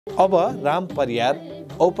अब राम परियार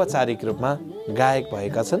औपचारिक रूपमा गायक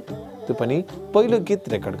भएका छन्, त्यो पनि पहिलो गीत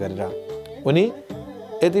रेकर्ड गरेर। उनी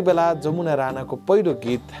यति बेला जमुना राणाको पहिलो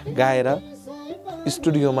गीत गाएर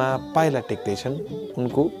स्टुडियोमा पाइला टेक्दैछन्।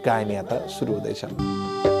 उनको गायन यात्रा सुरु हुँदैछ।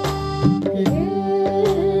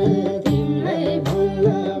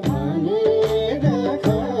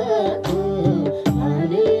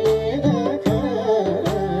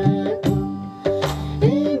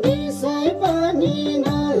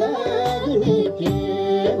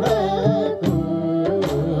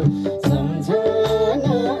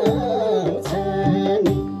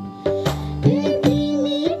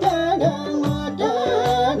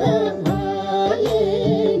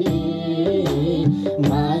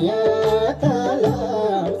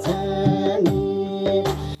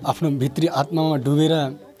 आफ्नो भित्री आत्मामा डुबेर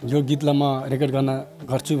यो गीतलाई म रेकर्ड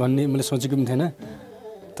गर्छु भन्ने मैले सोचेको पनि थिएन।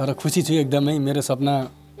 तर खुसी छु एकदमै, मेरो सपना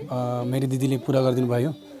मेरो दिदीले पुरा गरिदिनु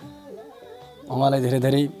भयो। उहाँलाई धेरै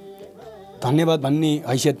धेरै धन्यवाद भन्ने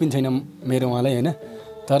हैसियत पनि छैन मेरो उहाँलाई होइन।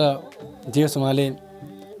 तर जे होस् उहाँले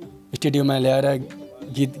स्टुडियोमा ल्याएर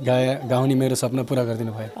गीत गाउने मेरो सपना पुरा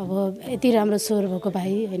गरिदिनु भयो। अब यति राम्रो स्वर भएको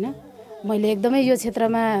भाइ होइन, मैले एकदमै यो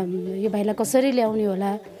क्षेत्रमा यो भाइलाई कसरी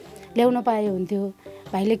ल्याउन पाए हुन्थ्यो,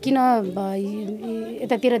 भाइले किन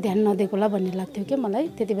यतातिर ध्यान नदिएको होला भन्ने लाग्थ्यो क्या मलाई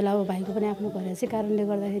त्यति बेला। अब भाइको पनि आफ्नो घरेसी कारणले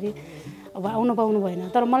गर्दाखेरि अब आउनु पाउनु भएन।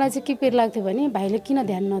 तर मलाई चाहिँ के पिर लाग्थ्यो भने भाइले किन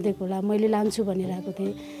ध्यान नदिएको होला, मैले लान्छु भन्ने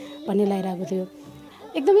लागिरहेको थियो।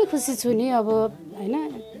 एकदमै खुसी छु नि अब होइन,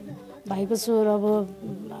 भाइको स्वर अब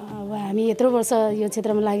हामी यत्रो वर्ष यो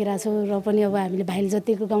क्षेत्रमा लागिरहेछौँ र पनि अब हामीले भाइले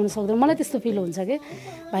जतिको गाउन सक्दैनौँ। मलाई त्यस्तो फिल हुन्छ कि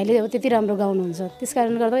भाइले अब त्यति राम्रो गाउनुहुन्छ, त्यस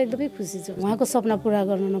कारणले गर्दा एकदमै खुसी छु। उहाँको सपना पुरा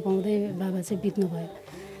गर्न नपाउँदै बाबा चाहिँ बित्नु भयो।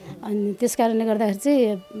 अनि त्यस कारणले गर्दाखेरि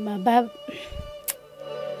चाहिँ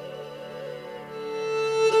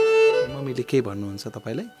मम्मीले के भन्नुहुन्छ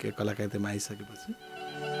तपाईँलाई के कलाकारितामा आइसकेपछि?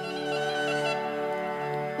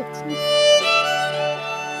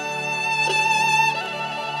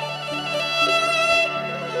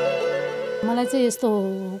 मलाई चाहिँ यस्तो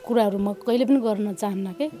कुराहरू म कहिले पनि गर्न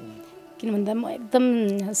चाहन्न के, किन भन्दा म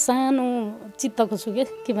एकदम सानो चित्तको छु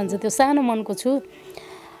के भन्छ त्यो सानो मनको छु।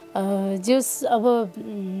 जस अब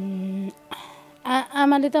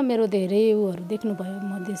आमाले त मेरो धेरै उहरू देख्नुभयो,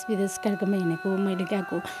 म देश विदेश कार्यक्रममा हिँडेको, मैले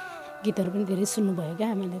गाएको गीतहरू पनि धेरै सुन्नुभयो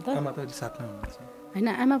क्या आमाले त होइन।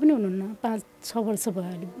 आमा पनि हुनुहुन्न, 5-6 वर्ष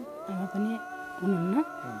भयो आमा पनि हुनुहुन्न।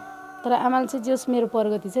 तर आमाले चाहिँ जस मेरो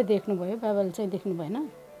प्रगति चाहिँ देख्नुभयो, बाबाले चाहिँ देख्नु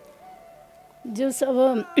भएन। जस अब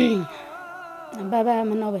बाबा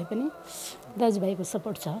आमा नभए पनि दाजुभाइको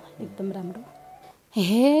सपोर्ट छ एकदम राम्रो।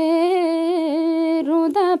 हे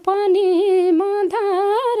रुँदा पनि म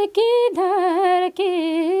धर्के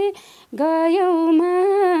गयौ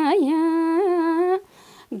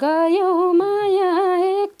माया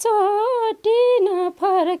एकचोटि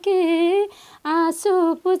नफर्के आँसु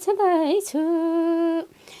पुछ्दैछु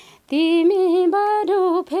तिमी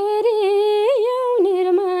बरु फेरि आउने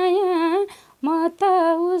माया म त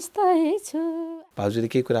उस्तै छु। भाउजूले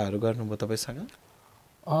के कुराहरू गर्नुभयो तपाईँसँग?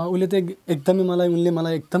 उनले त उनले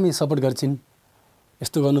मलाई एकदमै सपोर्ट गर्छिन्।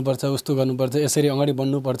 यस्तो गर्नुपर्छ उस्तो गर्नुपर्छ यसरी अगाडि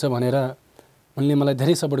बढ्नुपर्छ भनेर उनले मलाई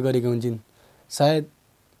धेरै सपोर्ट गरेको हुन्छन्। सायद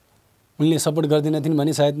उनले सपोर्ट गर्दिनथिन्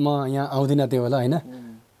भने सायद म यहाँ आउँदिनँ त्यो होला होइन।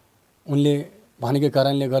 उनले भनेको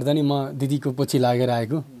कारणले गर्दा नि म दिदीको पछि लागेर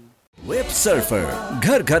आएको। वेब सर्फर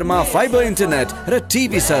घर घरमा फाइबर इन्टरनेट र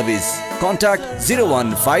TV service. Contact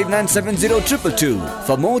 015970222.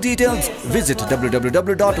 For more details, visit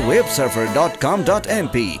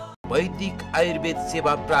www.websurfer.com.mp. वैदिक आयुर्वेद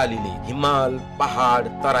सेवा प्रणालीले हिमाल, पहाड,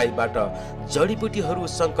 तराईबाट जडीबुटीहरू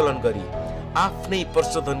संकलन गरी आफ्नै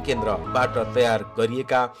प्रशोधन केन्द्रबाट तयार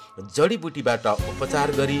गरिएका जडीबुटीबाट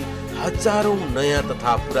उपचार गरी हजारौं नयाँ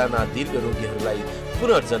तथा पुराना दीर्घ रोगीहरूलाई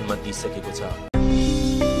पुनर्जन्म दिइसकेको छ।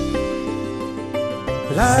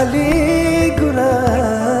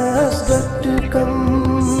 Laligurash.com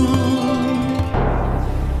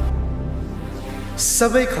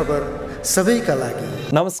सबै खबर सबैका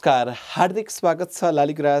लागि। नमस्कार, हार्दिक स्वागत छ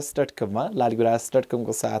लालिगुराश.com लालिगुराश.com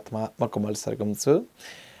को साथमा म कमल सरगम छु।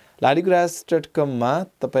 लालिगुराश.com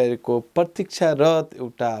तपाईहरुको प्रतीक्षारत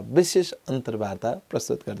एउटा विशेष अन्तर्वार्ता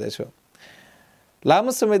प्रस्तुत गर्दैछु।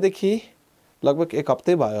 लामो समयदेखि लगभग 1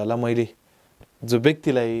 हप्ता भयो होला मैले जो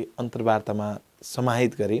व्यक्तिलाई अन्तर्वार्तामा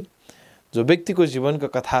समाहित गरे, जो व्यक्तिको जीवनको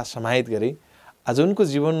कथा समाहित गरे, आज उनको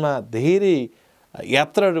जीवनमा धेरै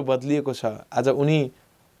यात्राहरू बदलिएको छ। आज उनी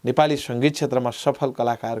नेपाली संगीत क्षेत्रमा सफल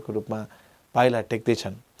कलाकारको रूपमा पाइला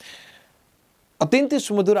टेक्दैछन्। अत्यन्तै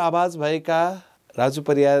सुमधुर आवाज भएका राजु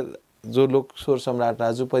परियार, जो लोक स्वर सम्राट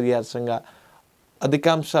राजु परियारसँग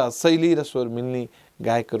अधिकांश शैली र स्वर मिल्ने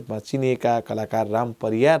गायकको रूपमा चिनिएका कलाकार राम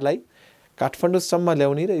परियारलाई काठमाडौँसम्म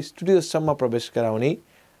ल्याउने र स्टुडियोसम्म प्रवेश गराउने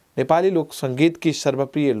नेपाली लोक सङ्गीतकी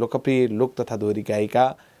सर्वप्रिय लोकप्रिय लोक तथा दोहोरी गायिका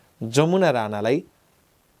जमुना राणालाई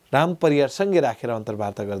राम परियारसँगै राखेर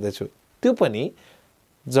अन्तर्वार्ता गर्दैछु। त्यो पनि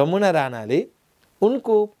जमुना राणाले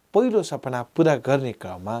उनको पहिलो सपना पुरा गर्ने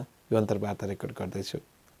क्रममा यो अन्तर्वार्ता रेकर्ड गर्दैछु।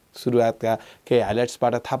 सुरुवातका केही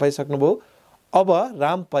हाइलाइट्सबाट थाहा पाइसक्नुभयो। अब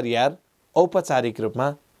राम परियार औपचारिक रूपमा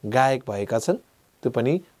गायक भएका छन्, त्यो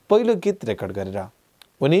पनि पहिलो गीत रेकर्ड गरेर।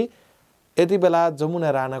 उनी यति बेला जमुना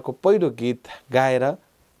राणाको पहिलो गीत गाएर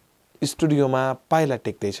स्टुडियोमा पाइला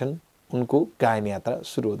टेक्दैछन्। उनको गायन यात्रा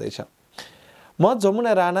सुरु हुँदैछ। म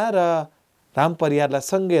जमुना राणा र राम परियारलाई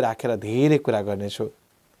सँगै राखेर धेरै कुरा गर्नेछु।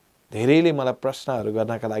 धेरैले मलाई प्रश्नहरू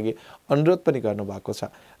गर्नका लागि अनुरोध पनि गर्नुभएको छ।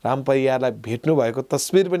 राम परियारलाई भेट्नु भएको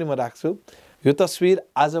तस्बिर पनि म राख्छु। यो तस्बिर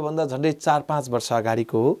आजभन्दा झन्डै 4-5 वर्ष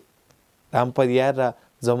अगाडिको हो। राम परियार र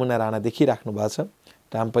जमुना राणा देखिराख्नु भएको छ।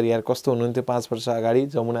 राम परियार कस्तो हुनुहुन्थ्यो 5 वर्ष अगाडि,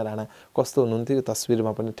 जमुना राणा कस्तो हुनुहुन्थ्यो यो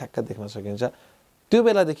तस्बिरमा पनि ठ्याक्क देख्न सकिन्छ। त्यो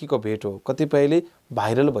बेलादेखिको भेट हो। कतिपयले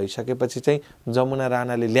भाइरल भइसकेपछि चाहिँ जमुना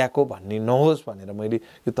राणाले ल्याएको भन्ने नहोस् भनेर मैले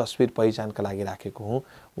यो तस्बिर पहिचानका लागि राखेको हुँ।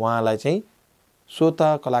 उहाँलाई चाहिँ स्वत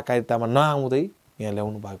कलाकारितामा नआउँदै यहाँ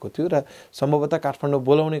ल्याउनु भएको थियो र सम्भवतः काठमाडौँ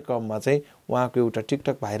बोलाउने क्रममा चाहिँ उहाँको एउटा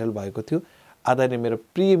टिकटक भाइरल भएको थियो। आदरणीय मेरो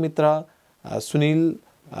प्रिय मित्र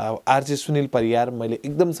आरजे सुनिल परियार, मैले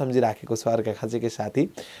एकदम सम्झिराखेको छु, अर्का खाँचेकै साथी,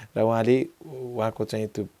 र उहाँको चाहिँ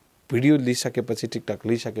त्यो भिडियो लिइसकेपछि, टिकटक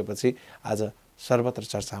लिइसकेपछि आज सर्वत्र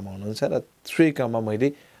चर्चामा हुनुहुन्छ र त्यही क्रममा मैले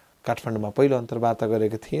काठमाडौँमा पहिलो अन्तर्वार्ता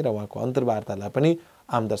गरेको थिएँ र उहाँको अन्तर्वार्तालाई पनि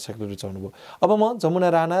आम दर्शकले रुचाउनु भयो। अब म जमुना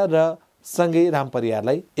राणा र सँगै राम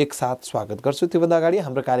परियारलाई एकसाथ स्वागत गर्छु। त्योभन्दा अगाडि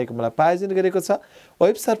हाम्रो कार्यक्रमलाई प्रायोजन गरेको छ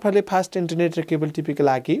वेब सर्फरले फास्ट इन्टरनेट र केबल टिभीका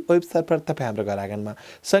लागि वेब सर्फर तपाईँ हाम्रो घर आँगनमा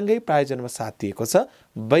सँगै प्रायोजनमा साथ दिएको छ।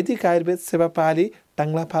 वैदिक आयुर्वेद सेवा प्रणाली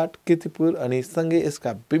टाङ्लाफाट, कीर्तिपुर अनि सँगै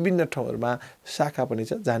यसका विभिन्न ठाउँहरूमा शाखा पनि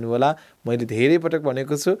छ, जानुहोला। मैले धेरै पटक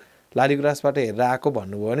भनेको छु, लालीगुराँसबाट हेरेर आएको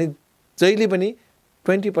भन्नुभयो भने जहिले पनि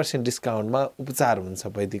 20% डिस्काउन्टमा उपचार हुन्छ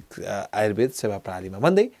वैदिक आयुर्वेद सेवा प्रणालीमा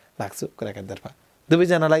भन्दै लाग्छु कुराकानीतर्फ।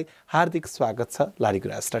 दुवैजनालाई हार्दिक स्वागत छ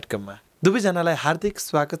लालीगुराँस.com-मा। दुवैजनालाई हार्दिक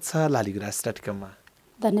स्वागत छ लालीगुराँस.com-मा।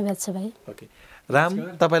 धन्यवाद छ भाइ। ओके राम,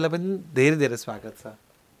 तपाईँलाई पनि धेरै धेरै स्वागत छ।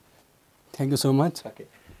 Thank you so much. Okay,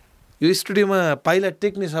 यो स्टुडियोमा पाइला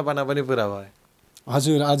टेक्ने सपना पनि पुरा भयो।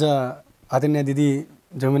 हजुर, आज आदरणीय दिदी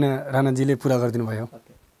जमुना राणाजीले पुरा गरिदिनु भयो।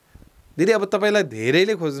 दिदी, अब तपाईँलाई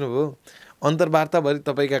धेरैले खोज्नुभयो, अन्तर्वार्ताभरि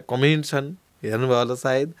तपाईँका कमेन्ट छन्, हेर्नुभयो होला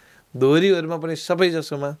सायद। दोहोरीहरूमा पनि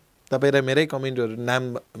सबैजसोमा तपाईँ र मेरै कमेन्टहरू नाम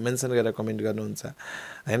मेन्सन गरेर कमेन्ट गर्नुहुन्छ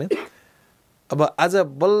होइन। अब आज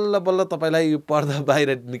बल्ल बल्ल तपाईँलाई यो पर्दा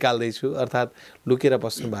बाहिर निकाल्दैछु, अर्थात् लुकेर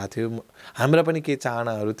बस्नु भएको थियो। हाम्रा पनि केही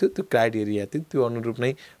चाहनाहरू थियो, त्यो क्राइटेरिया थियो, त्यो अनुरूप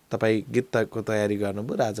नै तपाईँ गीतको तयारी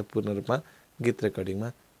गर्नुभयो र आज पूर्ण रूपमा गीत रेकर्डिङमा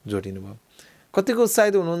जोडिनु भयो। कतिको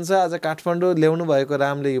उत्साहित हुनुहुन्छ आज काठमाडौँ ल्याउनु भएको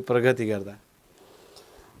रामले यो प्रगति गर्दा?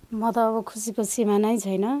 म त अब खुसीको सीमा नै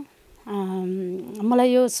छैन। मलाई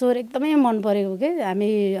यो स्वर एकदमै मन परेको के। हामी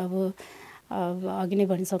अब अघि नै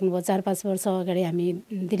भनिसक्नुभयो, 4-5 वर्ष अगाडि हामी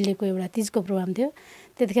दिल्लीको एउटा तिजको प्रोग्राम थियो,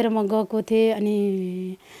 त्यतिखेर म गएको थिएँ। अनि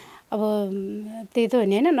अब त्यही त हो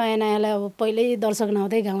नि होइन, नयाँ नयाँलाई अब पहिल्यै दर्शक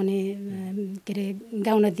नआउँदै गाउने के अरे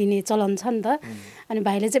गाउन दिने चलन छ नि त। अनि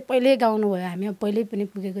भाइले चाहिँ पहिल्यै गाउनुभयो, हामी अब पहिल्यै पनि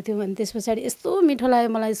पुगेको थियौँ। अनि त्यस पछाडि यस्तो मिठो लाग्यो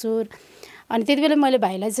मलाई स्वर। अनि त्यति बेला मैले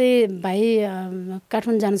भाइलाई चाहिँ भाइ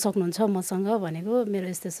काठमाडौँ जानु सक्नुहुन्छ मसँग भनेको, मेरो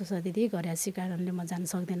यस्तो यस्तो छ दिदी, घरयासी कारणले म जानु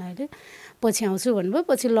सक्दिनँ, अहिले पछि आउँछु भन्नुभयो।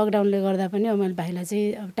 पछि लकडाउनले गर्दा पनि अब मैले भाइलाई चाहिँ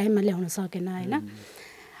अब टाइममा ल्याउन सकेन होइन।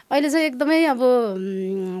 अहिले चाहिँ एकदमै अब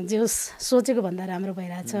जे सोचेको भन्दा राम्रो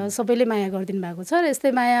भइरहेछ। सबैले माया गरिदिनु भएको छ र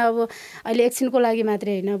यस्तै माया अब अहिले एकछिनको लागि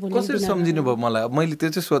मात्रै होइन। कसरी सम्झिनु भयो मलाई? मैले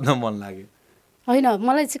त्यो चाहिँ सोध्न मन लाग्यो। होइन,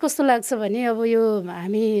 मलाई चाहिँ कस्तो लाग्छ भने अब यो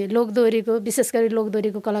हामी लोकदोहोरीको, विशेष गरी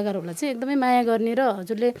लोकदोहोरीको कलाकारहरूलाई चाहिँ एकदमै माया गर्ने र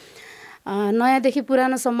हजुरले नयाँदेखि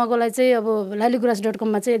पुरानोसम्मकोलाई चाहिँ अब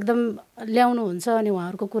लालीगुराँस.com-मा चाहिँ एकदम ल्याउनुहुन्छ अनि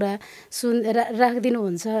उहाँहरूको कुरा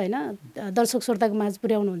राखिदिनुहुन्छ होइन, दर्शक श्रोताको माझ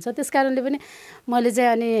पुर्याउनुहुन्छ। त्यस कारणले पनि मैले चाहिँ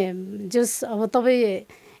अनि जस अब तपाईँ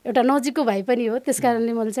एउटा नजिकको भाइ पनि हो, त्यस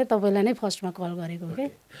कारणले मैले चाहिँ तपाईँलाई नै फर्स्टमा कल गरेको के।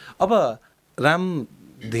 अब राम,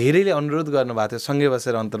 धेरैले अनुरोध गर्नुभएको थियो सँगै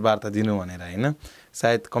बसेर अन्तर्वार्ता दिनु भनेर होइन।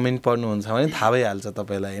 सायद कमेन्ट पढ्नुहुन्छ भने थाहा भइहाल्छ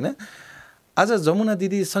तपाईँलाई होइन। आज जमुना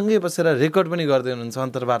दिदी सँगै बसेर रेकर्ड पनि गर्दै हुनुहुन्छ,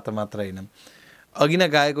 अन्तर्वार्ता मात्र होइन। अघि नै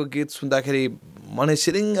गाएको गीत सुन्दाखेरि मनै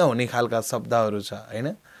सिरिङ्ग हुने खालका शब्दहरू छ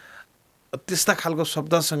होइन, त्यस्ता खालको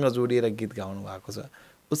शब्दसँग जोडिएर गीत गाउनु भएको छ।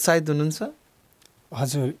 उत्साहित हुनुहुन्छ?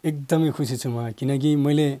 हजुर, एकदमै खुसी छु म, किनकि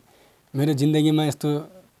मैले मेरो जिन्दगीमा यस्तो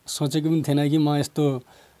सोचेको पनि थिएन कि म यस्तो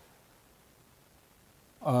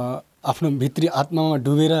आफ्नो भित्री आत्मामा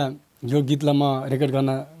डुबेर यो गीतलाई म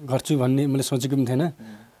रेकर्ड गर्छु भन्ने मैले सोचेको पनि थिएन।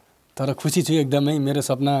 तर खुसी छु एकदमै, मेरो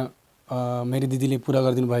सपना मेरो दिदीले पुरा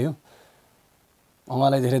गरिदिनु भयो।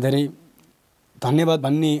 उहाँलाई धेरै धेरै धन्यवाद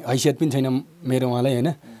भन्ने हैसियत पनि छैन मेरो उहाँलाई होइन,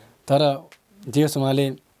 तर जे होस् उहाँले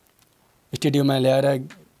स्टुडियोमा ल्याएर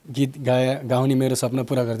गीत गाउने मेरो सपना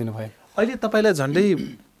पुरा गरिदिनु भयो। अहिले तपाईँलाई झन्डै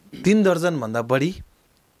 3 दर्जनभन्दा बढी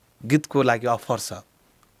गीतको लागि अफर छ।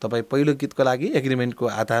 तपाईँ पहिलो गीतको लागि एग्रिमेन्टको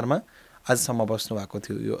आधारमा आजसम्म बस्नु भएको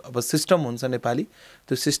थियो। यो अब सिस्टम हुन्छ नेपाली,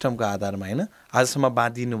 त्यो सिस्टमको आधारमा होइन, आजसम्म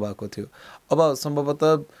बाँधिनु भएको थियो। अब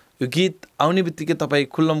सम्भवतः यो गीत आउने बित्तिकै तपाईँ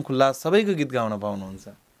खुल्लम खुल्ला सबैको गीत गाउन पाउनुहुन्छ।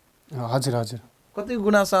 हजुर हजुर। कति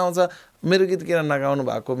गुनासो आउँछ मेरो गीत किन नगाउनु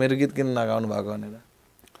भएको, मेरो गीत किन नगाउनु भएको भनेर?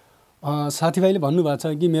 साथीभाइले भन्नुभएको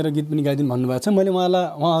छ कि मेरो गीत पनि गाइदिनु भन्नुभएको छ। मैले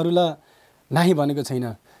उहाँहरूलाई नाही भनेको छैन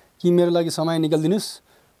कि मेरो लागि समय निकालिदिनुहोस्,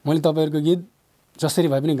 मैले तपाईँहरूको गीत जसरी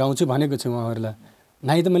भए पनि गाउँछु भनेको छु उहाँहरूलाई।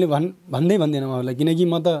 नाही त मैले भन्दैन उहाँहरूलाई, किनकि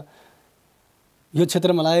म त यो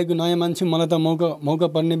क्षेत्रमा लागेको नयाँ मान्छे, मलाई त मौका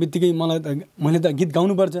पर्ने बित्तिकै मैले त गीत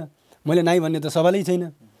गाउनुपर्छ, मैले नाही भन्ने त सवालै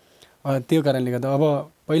छैन। त्यो कारणले गर्दा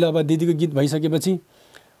पहिला दिदीको गीत भइसकेपछि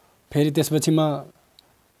फेरि त्यसपछि म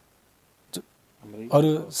अरू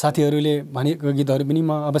साथीहरूले भनेको गीतहरू पनि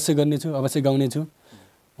म अवश्य गर्नेछु, अवश्य गाउनेछु।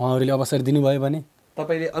 उहाँहरूले अवसर दिनुभयो भने।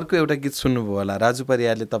 तपाईँले अर्को एउटा गीत सुन्नुभयो होला, राजु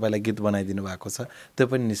परियारले तपाईँलाई गीत बनाइदिनु भएको छ, त्यो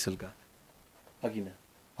पनि निःशुल्क किन?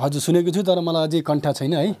 हजुर सुनेको छु, तर मलाई अझै कण्ठ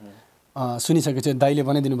छैन है। सुनिसकेको छु, दाइले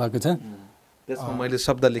बनाइदिनु भएको छ। त्यसमा मैले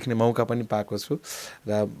शब्द लेख्ने मौका पनि पाएको छु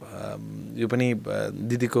र यो पनि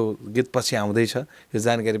दिदीको गीत पछि आउँदैछ। यो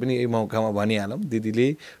जानकारी पनि यही मौकामा भनिहालौँ। दिदीले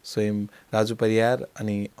स्वयं राजु परियार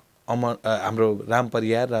अनि हाम्रो राम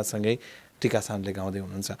परियार र सँगै टिका सानले गाउँदै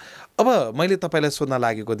हुनुहुन्छ। अब मैले तपाईँलाई सोध्न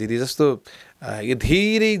लागेको दिदी, जस्तो यो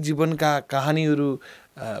धेरै जीवनका कहानीहरू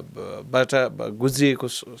बाट गुज्रिएको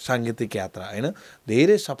साङ्गीतिक यात्रा होइन,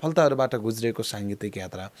 धेरै सफलताहरूबाट गुज्रिएको साङ्गीतिक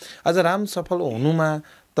यात्रा, आज राम सफल हुनुमा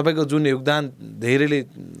तपाईँको जुन योगदान धेरैले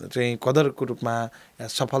चाहिँ कदरको रूपमा या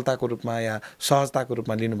सफलताको रूपमा या सहजताको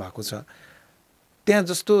रूपमा लिनुभएको छ, त्यहाँ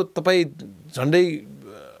जस्तो तपाईँ झन्डै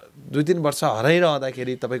 2-3 वर्ष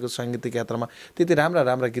हराइरहँदाखेरि तपाईँको साङ्गीतिक यात्रामा त्यति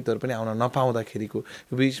राम्रा गीतहरू पनि आउन नपाउँदाखेरिको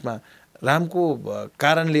बिचमा रामको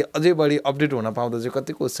कारणले अझै बढी अपडेट हुन पाउँदा चाहिँ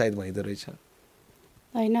कतिको उत्साहित भइदो रहेछ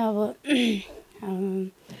होइन। अब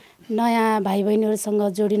नयाँ भाइ बहिनीहरूसँग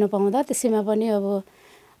जोडिन पाउँदा त्यसैमा पनि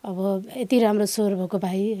अब यति राम्रो स्वर भएको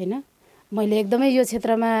भाइ होइन, मैले एकदमै यो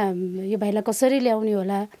क्षेत्रमा यो भाइलाई कसरी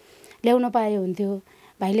ल्याउन पाए हुन्थ्यो,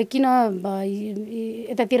 भाइले किन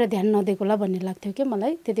यतातिर ध्यान नदिएको होला भन्ने लाग्थ्यो कि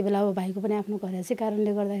मलाई त्यति बेला। अब भाइको पनि आफ्नो घरेसी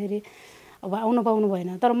कारणले गर्दाखेरि अब आउनु पाउनु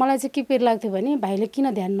भएन, तर मलाई चाहिँ के पिर लाग्थ्यो भने भाइले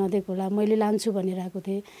किन ध्यान नदिएको होला, मैले लान्छु भन्ने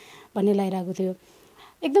लागिरहेको थियो।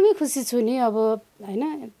 एकदमै खुसी छु नि अब होइन,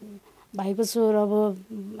 भाइको स्वर अब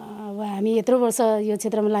हामी यत्रो वर्ष यो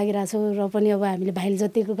क्षेत्रमा लागिरहेछौँ र पनि अब हामीले भाइले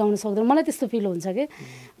जतिको गाउन सक्दैनौँ, मलाई त्यस्तो फिल हुन्छ कि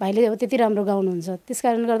भाइले अब त्यति राम्रो गाउनुहुन्छ, त्यस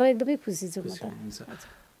कारणले गर्दा एकदमै खुसी छु म त।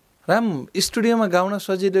 राम स्टुडियोमा गाउन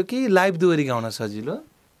सजिलो कि लाइभ दोहोरी गाउन सजिलो?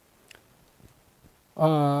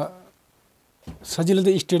 सजिलो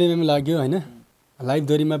त स्टुडियोमा लाग्यो होइन, लाइभ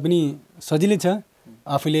दोहोरीमा पनि सजिलै छ,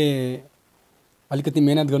 आफूले अलिकति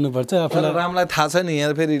मेहनत गर्नुपर्छ आफूलाई। रामलाई थाहा छ नि,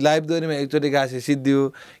 यहाँ फेरि लाइभ दोहोरीमा एकचोटि गासे सिद्धियो,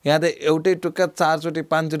 यहाँ त एउटै टुक्का 4 चोटि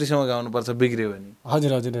 5 चोटिसम्म गाउनुपर्छ बिग्रियो भने।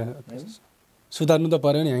 हजुर हजुर, सुधार्नु त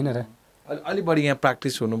पर्यो नि होइन र। अलि बढी यहाँ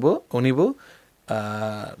प्र्याक्टिस हुने भयो,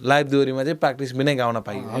 लाइभ दोहोरीमा चाहिँ प्र्याक्टिस बिनै गाउन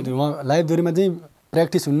पाइयो। हजुर, उहाँ लाइभ दोहोरीमा चाहिँ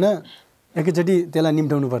प्र्याक्टिस हुन्न, एकैचोटि त्यसलाई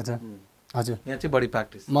निम्टाउनु पर्छ। हजुर, यहाँ चाहिँ बढी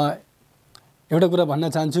प्र्याक्टिस। म एउटा कुरा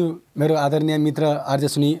भन्न चाहन्छु मेरो आदरणीय मित्र आर्जे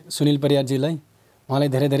सुनिल परियारजीलाई, उहाँलाई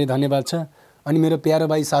धेरै धेरै धन्यवाद छ। अनि मेरो प्यारो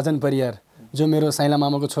भाइ साजन परियार जो मेरो साइला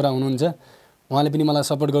मामाको छोरा हुनुहुन्छ, उहाँले पनि मलाई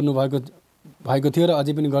सपोर्ट गर्नुभएको थियो र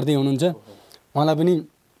अझै पनि गर्दै हुनुहुन्छ। उहाँलाई पनि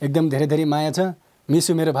एकदम धेरै धेरै माया छ। मिस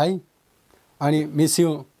यु मेरो भाइ, अनि miss you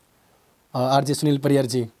RJ Sunil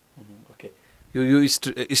परियारजी। Okay, यो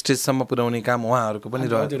स्टेजसम्म पुर्याउने काम उहाँहरूको पनि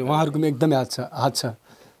रह्यो? हजुर, उहाँहरूको पनि एकदमै हात छ।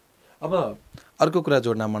 अब अर्को कुरा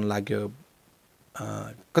जोड्न मन लाग्यो,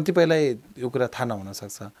 कतिपयलाई यो कुरा थाहा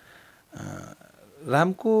नहुनसक्छ,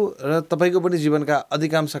 रामको र तपाईँको पनि जीवनका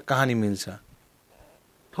अधिकांश कहानी मिल्छ,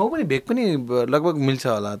 ठाउँ पनि भेग पनि लगभग मिल्छ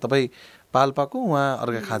होला। तपाईँ पाल्पाको, उहाँ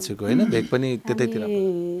अर्घाखाँचीको होइन, भेग पनि त्यतैतिर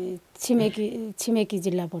छिमेकी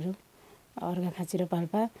जिल्ला पऱ्यो अर्घाखाँची र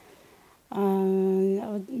पाल्पा।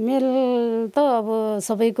 मेल त अब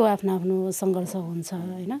सबैको आफ्नो आफ्नो सङ्घर्ष हुन्छ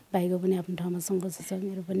होइन, भाइको पनि आफ्नो ठाउँमा सङ्घर्ष छ,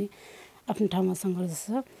 मेरो पनि आफ्नो ठाउँमा सङ्घर्ष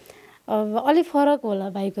छ। अब अलिक फरक होला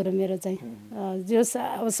भाइको र मेरो चाहिँ, जो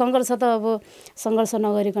अब सङ्घर्ष त अब सङ्घर्ष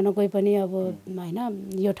नगरिकन कोही पनि अब होइन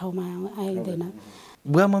यो ठाउँमा आइँदैन।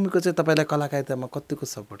 बुवा मम्मीको चाहिँ तपाईँलाई कलाकारितामा कतिको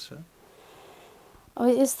सपोर्ट छ? अब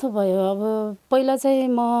यस्तो भयो, अब पहिला चाहिँ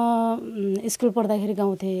म स्कुल पढ्दाखेरि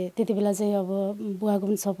गाउँथेँ, त्यति बेला चाहिँ अब बुवाको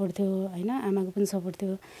पनि सपोर्ट थियो होइन, आमाको पनि सपोर्ट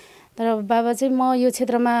थियो, तर तर बाबा चाहिँ म यो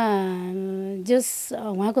क्षेत्रमा जस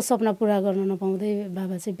उहाँको सपना पुरा गर्न नपाउँदै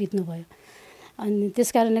बाबा चाहिँ बित्नुभयो। अनि त्यस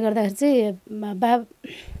कारणले गर्दाखेरि चाहिँ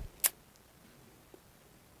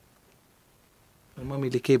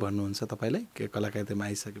मम्मीले के भन्नुहुन्छ तपाईँलाई के कलाकारितामा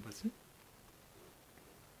आइसकेपछि?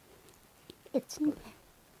 एकछिन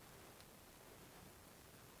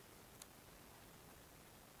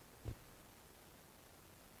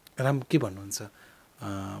राम के भन्नुहुन्छ?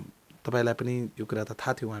 तपाईँलाई पनि यो कुरा त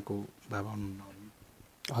थाहा थियो उहाँको बाबा हुनुहुन्न?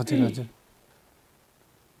 हजुर हजुर।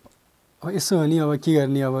 अब यसो हो नि, अब के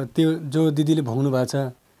गर्ने, अब त्यो जो दिदीले भोग्नु भएको छ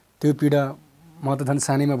त्यो पीडा म त झन्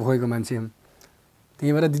सानैमा भोगेको मान्छे हुँ, त्यही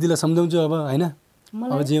भएर दिदीलाई सम्झाउँछु अब होइन।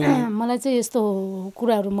 मलाई चाहिँ यस्तो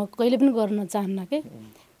कुराहरू म कहिले पनि गर्न चाहन्न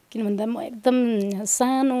किन भन्दा म एकदम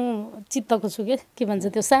सानो चित्तको छु के भन्छ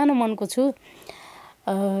त्यो सानो मनको छु।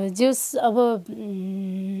 जस अब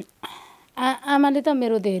आमाले त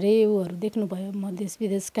मेरो धेरै उहरू देख्नुभयो, म देश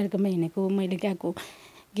विदेश कार्यक्रममा हिँडेको, मैले गाएको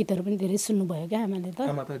गीतहरू पनि धेरै सुन्नुभयो क्या आमाले त।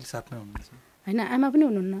 होइन आमा पनि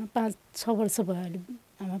हुनुहुन्न, 5-6 वर्ष भयो अहिले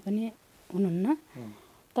आमा पनि हुनुहुन्न।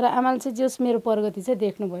 तर आमाले चाहिँ जस मेरो प्रगति चाहिँ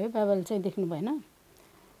देख्नुभयो, बाबाले चाहिँ देख्नु भएन।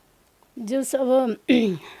 जस अब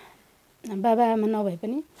बाबा आमा नभए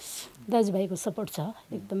पनि दाजुभाइको सपोर्ट छ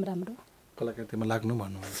एकदम राम्रो। कलाकारितामा लाग्नु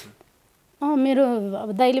भन्नुहुन्छ? मेरो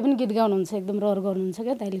अब दाइले पनि गीत गाउनुहुन्छ, एकदम रहर गर्नुहुन्छ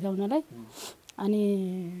क्या दाइले गाउनलाई। अनि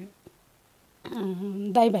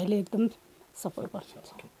दाइ भाइले एकदम सपोर्ट गर्नुहुन्छ।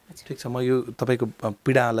 ठिक छ, म यो तपाईँको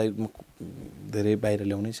पीडालाई धेरै बाहिर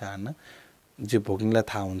ल्याउनै चाहन्न, जे भोग्नेलाई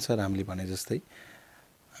थाहा हुन्छ। रामले भने जस्तै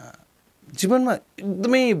जीवनमा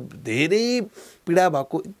एकदमै धेरै पीडा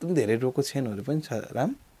भएको एकदम धेरै रोगको क्षणहरू पनि छ राम?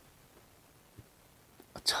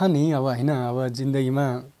 छ नि अब होइन, अब जिन्दगीमा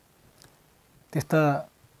त्यस्ता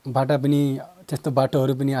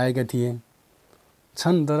बाटोहरू पनि आएका थिए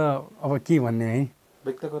छन्, तर अब के भन्ने है,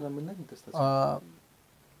 व्यक्त गर्न मिल्दैन नि त्यस्तो।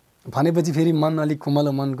 भनेपछि फेरि मन अलिक कोमल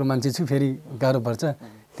मनको मान्छे छु, फेरि गाह्रो पर्छ,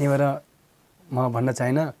 त्यही भएर म भन्न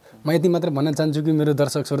चाहन्न। म यति मात्र भन्न चाहन्छु कि मेरो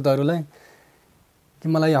दर्शक श्रोताहरूलाई कि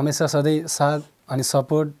मलाई हमेसा सधैँ साथ अनि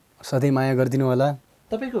सपोर्ट सधैँ माया गरिदिनु होला।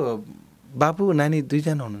 तपाईँको बाबु नानी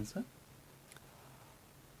दुईजना हुनुहुन्छ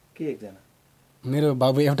के एकजना? मेरो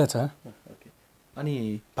बाबु एउटा छ। अनि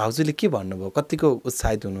भाउजूले के भन्नुभयो, कतिको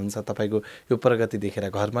उत्साहित हुनुहुन्छ तपाईँको यो प्रगति देखेर?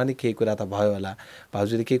 घरमा नि केही कुरा त भयो होला,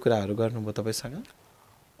 भाउजूले केही कुराहरू गर्नुभयो तपाईँसँग?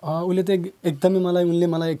 उसले त उनले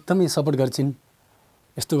मलाई एकदमै सपोर्ट गर्छिन्,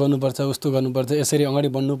 यस्तो गर्नुपर्छ उस्तो गर्नुपर्छ यसरी अगाडि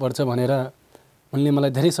बढ्नुपर्छ भनेर उनले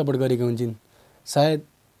मलाई धेरै सपोर्ट गरेको हुन्छन्। सायद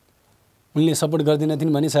उनले सपोर्ट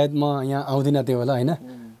गर्दिनथिन् भने सायद म यहाँ आउँदिनँ थियो होला होइन।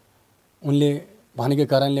 उनले भनेको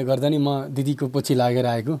कारणले गर्दा नि म दिदीको पछि लागेर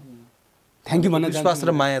आएको। थ्याङ्क यू भन्न विश्वास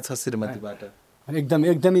र माया छ श्रीमतीबाट?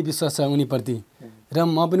 एकदमै विश्वास छ उनीप्रति, र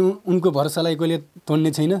म पनि उनको भरोसालाई कहिले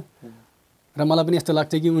तोड्ने छैन, र मलाई पनि यस्तो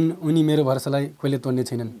लाग्छ कि उनी मेरो भरोसालाई कहिले तोड्ने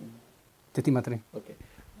छैनन्, त्यति मात्रै।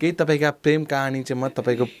 केही तपाईँका प्रेम कहानी चाहिँ म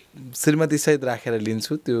तपाईँको श्रीमतीसहित राखेर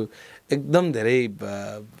लिन्छु, त्यो एकदम धेरै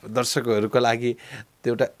दर्शकहरूको लागि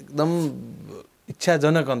त्यो एउटा एकदम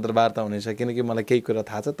इच्छाजनक अन्तर्वार्ता हुनेछ, किनकि मलाई केही कुरा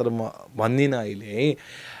थाहा छ तर म भन्दिनँ अहिले है।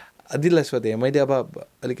 दिदीलाई सोधेँ मैले, अब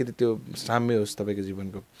अलिकति त्यो साम्य होस् तपाईँको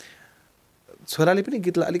जीवनको। छोराले पनि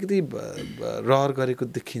गीतलाई अलिकति रहर गरेको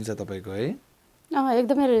देखिन्छ तपाईँको है?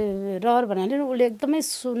 एकदमै रहर भन्नाले उसले एकदमै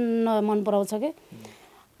सुन्न मन पराउँछ क्या।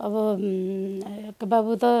 अब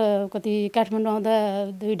बाबु त कति काठमाडौँ आउँदा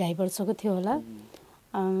 2-2.5 वर्षको थियो होला।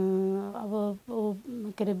 अब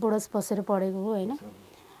के अरे बोडस बसेर पढेको हो होइन।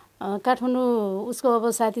 काठमाडौँ उसको अब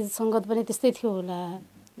साथी सङ्गत पनि त्यस्तै थियो होला,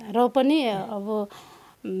 र पनि अब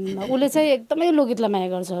उसले चाहिँ एकदमै लोकगीतलाई माया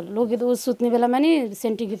गर्छ। लोकगीत ऊ सुत्ने बेलामा नि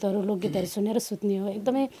सेन्टी गीतहरू लोकगीतहरू सुनेर सुत्ने हो।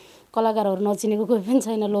 एकदमै कलाकारहरू नचिनेको कोही पनि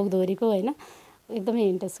छैन लोकदोहोरीको होइन, एकदमै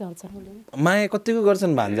इन्ट्रेस्ट गर्छ। माया कतिको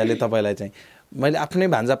गर्छन् भान्जाले तपाईँलाई चाहिँ? मैले आफ्नै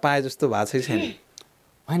भान्जा पाएँ जस्तो भएको छैन।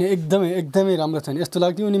 होइन एकदमै राम्रो छन्, यस्तो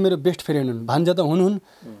लाग्थ्यो उनी मेरो बेस्ट फ्रेन्ड हुन्। भान्जा त हुनुहुन्,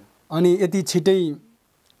 अनि यति छिटै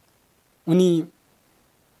उनी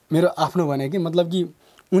मेरो आफ्नो भने कि मतलब कि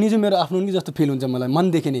उनी चाहिँ मेरो आफ्नो कि जस्तो फिल हुन्छ मलाई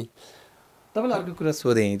मनदेखि नै। तपाईँलाई अर्को कुरा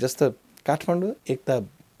सोधेँ, जस्तो काठमाडौँ एक त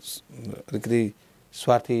अलिकति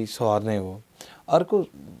स्वार्थी सहर नै हो, अर्को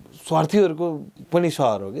स्वार्थीहरूको पनि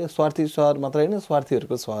सहर हो क्या। स्वार्थी सहर मात्र होइन,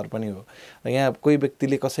 स्वार्थीहरूको सहर पनि हो। यहाँ कोही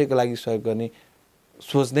व्यक्तिले कसैको लागि सहयोग गर्ने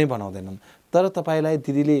सोच नै बनाउँदैनन्। तर तपाईँलाई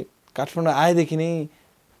दिदीले काठमाडौँ आएदेखि नै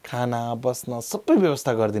खाना बस्न सबै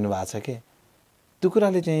व्यवस्था गरिदिनु भएको छ क्या। त्यो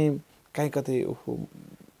कुराले चाहिँ काहीँ कतै ओहो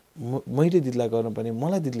मैले दिदीलाई गर्नुपर्ने,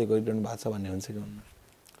 मलाई दिदीले गरिरहनु भएको छ भन्ने हुन्छ कि हुन्न?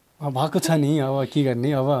 भएको छ नि, अब के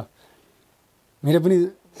गर्ने। अब मेरो पनि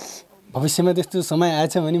भविष्यमा त्यस्तो समय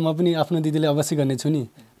आएछ भने म पनि आफ्नो दिदीले अवश्य गर्नेछु नि,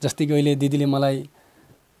 जस्तै कि अहिले दिदीले मलाई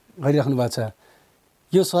गरिराख्नु भएको छ।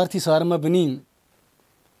 यो स्वार्थी सहरमा पनि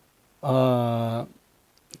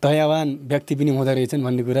दयावान व्यक्ति पनि हुँदो रहेछन्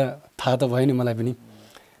भन्ने कुरा थाहा त भयो नि मलाई पनि।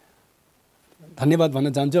 धन्यवाद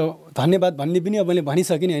भन्न चाहन्छु। धन्यवाद भन्ने पनि अब मैले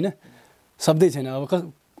भनिसकेँ नि होइन, शब्दै छैन अब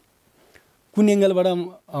कुन एङ्गलबाट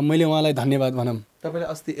मैले उहाँलाई धन्यवाद भनौँ। तपाईँले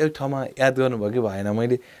अस्ति एक ठाउँमा याद गर्नुभयो कि भएन,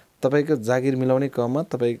 मैले तपाईँको जागिर मिलाउने क्रममा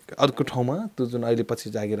तपाईँ अर्को ठाउँमा त्यो जुन अहिले पछि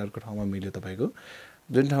जागिर अर्को ठाउँमा मिल्यो तपाईँको,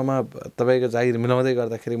 जुन ठाउँमा तपाईँको जागिर मिलाउँदै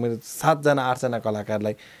गर्दाखेरि मैले 7जना 8जना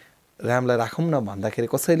कलाकारलाई रामलाई राखौँ न भन्दाखेरि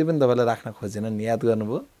कसैले पनि तपाईँलाई राख्न खोजेनन्, याद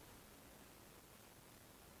गर्नुभयो?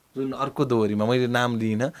 जुन अर्को दोहोरीमा मैले नाम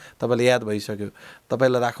लिइनँ, तपाईँलाई याद भइसक्यो,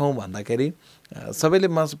 तपाईँलाई राखौँ भन्दाखेरि सबैले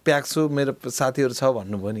म प्याक्छु मेरो साथीहरू छ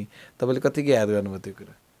भन्नुभयो नि, तपाईँले कतिको याद गर्नुभयो त्यो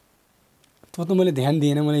कुरा? त्यो त मैले ध्यान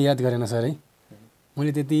दिएन, मैले याद गरेन सर है,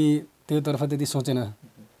 मैले त्योतर्फ त्यति सोचेन,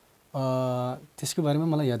 त्यसको बारेमा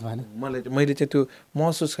मलाई याद भएन। मैले चाहिँ त्यो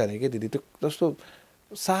महसुस गरेँ क्या दिदी, त्यो जस्तो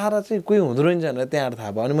सहारा चाहिँ कोही हुँदो रहेछ भनेर त्यहाँबाट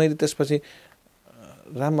थाहा भयो। अनि मैले त्यसपछि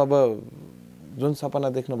राम अब जुन सपना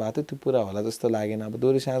देख्नु भएको थियो त्यो पुरा होला जस्तो लागेन। अब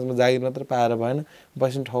दोहोरी साँझमा जागिर मात्र पाएर भएन,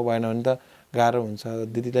 बस्ने ठाउँ भएन भने त गाह्रो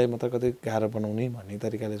हुन्छ, दिदीलाई मात्र कतै गाह्रो बनाउने भन्ने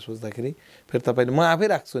तरिकाले सोच्दाखेरि फेरि तपाईँले म आफै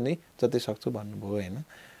राख्छु नि जति सक्छु भन्नुभयो होइन।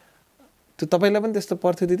 त्यो तपाईँलाई पनि त्यस्तो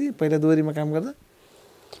पर्थ्यो दिदी पहिला दोहोरीमा काम गर्दा?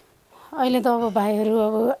 अहिले त अब भाइहरू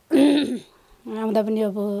अब आउँदा पनि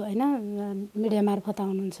अब होइन मिडिया मार्फत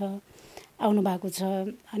आउनु भएको छ,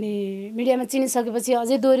 अनि मिडियामा चिनिसकेपछि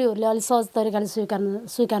अझै दोहोरीहरूले अलिक सहज तरिकाले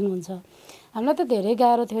स्वीकार्नुहुन्छ। हामीलाई त धेरै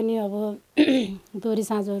गाह्रो थियो नि, अब दोहोरी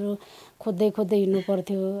साँझहरू खोज्दै हिँड्नु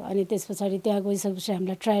पर्थ्यो, अनि त्यस पछाडि त्यहाँ गइसकेपछि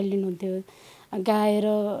हामीलाई ट्रायल लिनुहुन्थ्यो, गाएर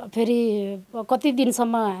फेरि कति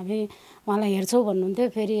दिनसम्म हामी उहाँलाई हेर्छौँ भन्नुहुन्थ्यो,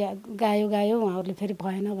 फेरि गायो उहाँहरूले फेरि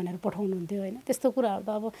भएन भनेर पठाउनुहुन्थ्यो होइन। त्यस्तो कुराहरू त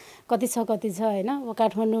अब कति छ होइन। अब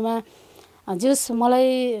काठमाडौँमा जस मलाई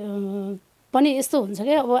पनि यस्तो हुन्छ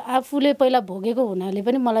क्या, अब आफूले पहिला भोगेको हुनाले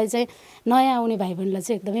पनि मलाई चाहिँ नयाँ आउने भाइ बहिनीलाई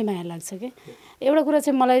चाहिँ एकदमै माया लाग्छ क्या। एउटा कुरा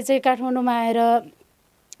चाहिँ मलाई चाहिँ काठमाडौँमा आएर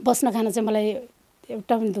बस्न खान चाहिँ मलाई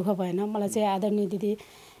एउटा पनि दुःख भएन। मलाई चाहिँ आदरणीय दिदी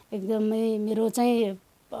एकदमै मेरो चाहिँ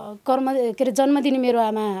जन्मदिने मेरो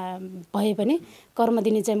आमा भए पनि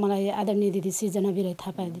कर्मदिने चाहिँ मलाई आदरणीय दिदी सृजना बिराई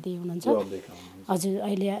थापा दिदी हुनुहुन्छ। हजुर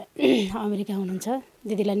अहिले अमेरिका हुनुहुन्छ।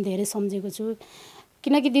 दिदीलाई पनि धेरै सम्झेको छु,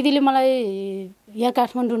 किनकि दिदीले मलाई यहाँ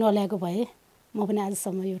काठमाडौँ नल्याएको भए म पनि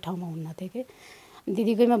आजसम्म यो ठाउँमा हुन्न थिएँ कि।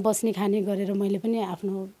 दिदीकैमा बस्ने खाने गरेर मैले पनि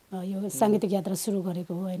आफ्नो यो साङ्गीतिक यात्रा सुरु गरेको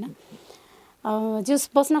हो होइन।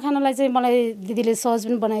 जस बस्न खानलाई चाहिँ मलाई दिदीले सहज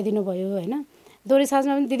पनि बनाइदिनु भयो होइन। दोहोरी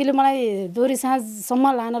साँझमा पनि दिदीले मलाई दोहोरी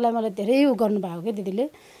साँझसम्म लानलाई मलाई धेरै उ गर्नुभएको क्या। दिदीले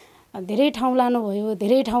धेरै ठाउँ लानुभयो,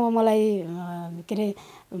 धेरै ठाउँमा मलाई के अरे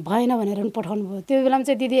भएन भनेर पनि पठाउनु भयो। त्यो बेलामा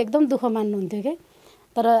चाहिँ दिदी एकदम दुःख मान्नुहुन्थ्यो क्या।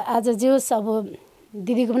 तर आज जे होस् अब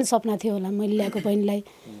दिदीको पनि सपना थियो होला मैले ल्याएको बहिनीलाई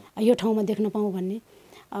यो ठाउँमा देख्न पाऊँ भन्ने,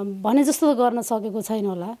 भने जस्तो गर्न सकेको छैन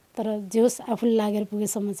होला, तर जे होस् आफूले लागेर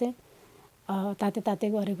पुगेसम्म चाहिँ ताते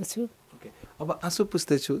गरेको छु। अब आँसु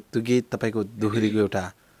पुस्दैछु त्यो गीत तपाईँको दोहोरीको एउटा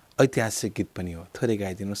ऐतिहासिक गीत पनि हो, थोरै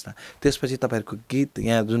गाइदिनुहोस् न। त्यसपछि तपाईँहरूको गीत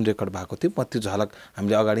यहाँ जुन रेकर्ड भएको थियो म त्यो झलक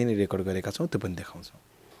हामीले अगाडि नै रेकर्ड गरेका छौँ, त्यो पनि देखाउँछौँ।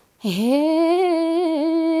 हे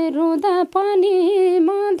रुँदा पनि म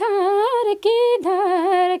धार के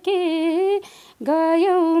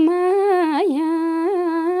गयौ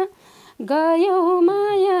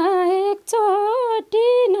माया एकचोटि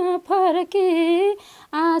नफर्के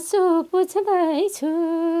आँसु पुछ्दैछु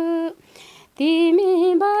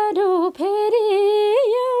तिमी बरु फेरि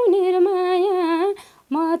आउने माया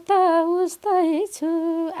म त उस्तै छु।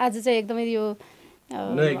 आज चाहिँ एकदमै यो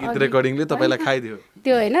गीत रेकर्डिङले तपाईँलाई खाइदियो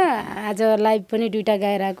त्यो होइन। आज लाइभ पनि 2टा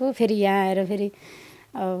गाएर आएको, फेरि यहाँ आएर फेरि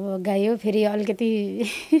अब गायो, फेरि अलिकति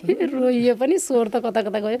रोइयो पनि, स्वर त कता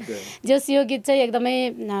गयो। जस यो गीत चाहिँ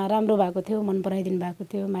एकदमै राम्रो भएको थियो, मन पराइदिनु भएको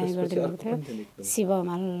थियो, माया गरिदिनु भएको थियो। शिव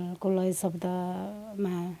हमालको लय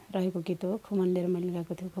शब्दमा रहेको गीत हो, खुमन लिएर मैले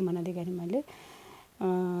गाएको थियो, खुमन अधिकारी मैले।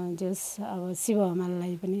 जस अब शिव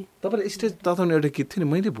हमाललाई पनि तपाईँले स्टेज तताउने एउटा गीत थियो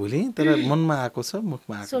नि, मैले भुलेँ तर मनमा आएको छ,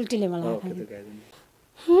 मुखमा आएको। सोल्टीले मलाई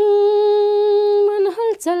मन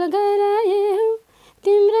हलचल गरायो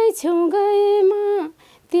तिम्रै छेउ गएमा,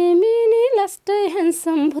 तिमी नि लास्टै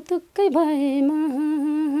ह्यान्डसम भुतुक्कै भएमा,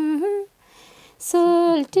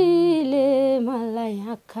 सोल्टीले मलाई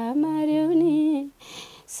आँखा मार्यो नि,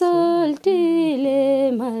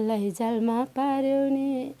 सोल्टीले मलाई जालमा पार्यो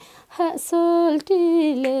नि,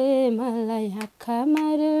 सोल्टीले मलाई आँखा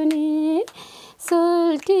मार्यो नि,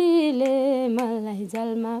 सोल्टीले मलाई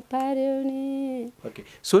जालमा पार्यो नि। ओके,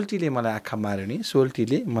 सोल्टीले मलाई आँखा मार्यो नि,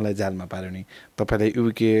 सोल्टीले मलाई जालमा पार्यो नि। तपाईँलाई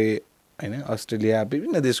युके होइन अस्ट्रेलिया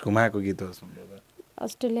विभिन्न देश घुमाएको गीत हो।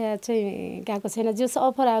 अस्ट्रेलिया चाहिँ गएको छैन, जस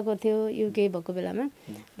अफर आएको थियो युके भएको बेलामा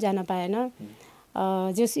जान पाएन।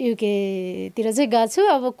 जस युकेतिर चाहिँ गएको छु।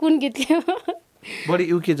 अब कुन गीत थियो बढी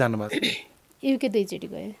युके जानुभएको छ? युके 2 चोटि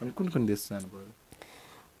गयो। अनि कुन देश जानुभयो?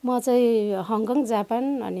 म चाहिँ हङकङ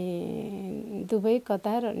जापान अनि दुबई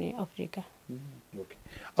कतार अनि अफ्रिका।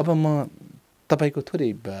 अब म तपाईको थोरै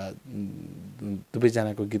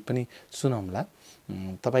दुवैजनाको गीत पनि सुनाउँला।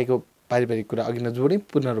 तपाईको पारिवारिक कुरा अघि नजोडै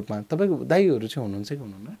पूर्ण रूपमा तपाईको दाइहरू चाहिँ हुनुहुन्छ कि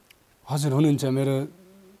हुनुहुन्न? हजुर हुनुहुन्छ, मेरो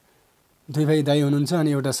 2 भाइ दाइ हुनुहुन्छ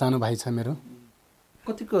अनि एउटा सानो भाइ छ मेरो।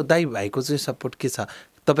 कतिको दाइ भाइको चाहिँ सपोर्ट के छ?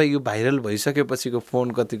 तपाईँ यो भाइरल भइसकेपछिको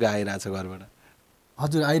फोन कतिको आइरहेछ घरबाट?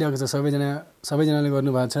 हजुर आइरहेको छ, सबैजनाले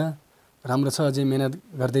गर्नुभएको छ, राम्रो छ, अझै मेहनत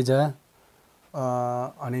गर्दै जा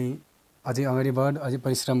अनि अझै अगाडि बढ, अझै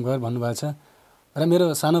परिश्रम गर भन्नुभएको छ। र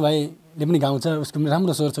मेरो सानो भाइले पनि गाउँछ, उसको पनि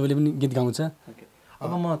राम्रो स्वर छ, उसले पनि गीत गाउँछ। अब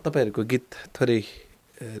म तपाईँहरूको गीत थोरै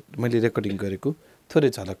मैले रेकर्डिङ गरेको थोरै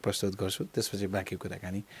झलक प्रस्तुत गर्छु, त्यसपछि बाँकी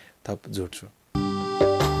कुराकानी थप जोड्छु।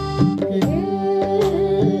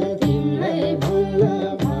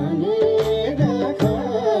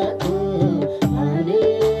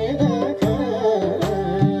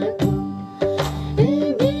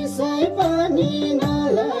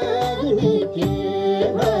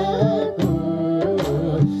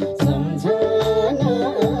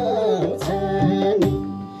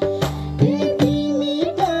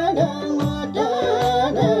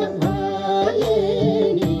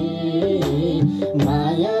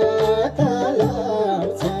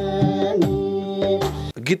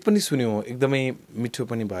 गीत पनि सुन्यौँ, एकदमै मिठो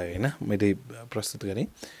पनि भयो होइन, मैले प्रस्तुत गरेँ।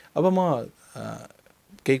 अब म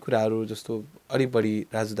केही कुराहरू जस्तो अलि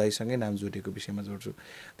बढी राजु दाईसँगै नाम जोडिएको विषयमा जोड्छु।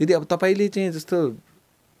 दिदी, अब तपाईँले चाहिँ जस्तो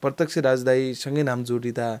प्रत्यक्ष राजु दाईसँगै नाम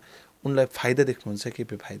जोडिँदा उनलाई फाइदा देख्नुहुन्छ कि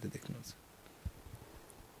बेफाइदा देख्नुहुन्छ?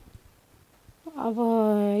 अब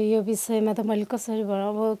यो विषयमा त मैले कसरी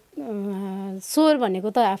अब स्वर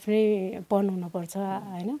भनेको त आफ्नै पन हुनुपर्छ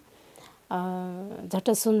होइन। झट्ट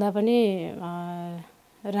सुन्दा पनि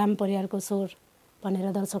राम परियारको स्वर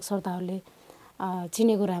भनेर दर्शक श्रोताहरूले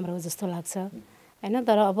चिनेको राम्रो जस्तो लाग्छ होइन।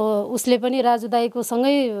 तर अब उसले पनि राजु दाईको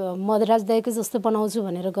सँगै म राजु दाईको जस्तो बनाउँछु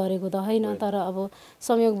भनेर गरेको त होइन। तर अब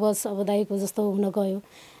संयोगवश अब दाईको जस्तो हुन गयो।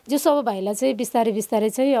 जो सब भाइलाई चाहिँ बिस्तारै बिस्तारै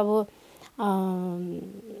चाहिँ अब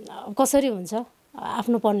कसरी हुन्छ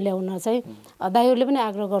आफ्नोपन ल्याउन चाहिँ दाईहरूले पनि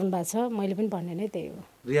आग्रह गर्नुभएको छ, मैले पनि भन्ने नै त्यही हो।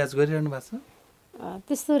 रियाज गरिरहनु भएको छ?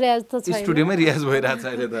 त्यस्तो रियाज त छैन, स्टुडियोमै रियाज भइरहेछ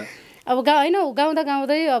अहिले त। अब होइन गाउँदा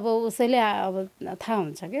गाउँदै अब उसैले अब थाहा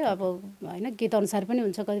हुन्छ कि अब होइन, गीत अनुसार पनि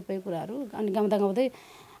हुन्छ कतिपय कुराहरू। अनि गाउँदा गाउँदै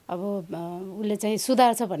अब उसले चाहिँ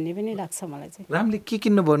सुधार्छ भन्ने पनि लाग्छ मलाई चाहिँ। रामले के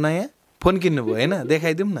किन्नुभयो? नयाँ फोन किन्नुभयो होइन?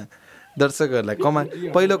 देखाइदिउँ न दर्शकहरूलाई।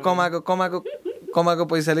 पहिलो कमाएको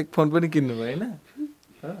पैसाले फोन पनि किन्नुभयो होइन?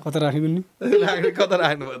 कता राखेको नि? कता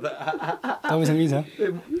राख्नुभयो त? तपाईँसँगै छ,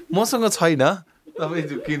 मसँग छैन,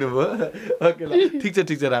 तपाईँ किन्नुभयो। ओके ल, ठिक छ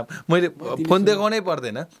राम, मैले फोन देखाउनै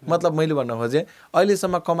पर्दैन। मतलब मैले भन्न खोजेँ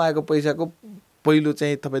अहिलेसम्म कमाएको पैसाको पहिलो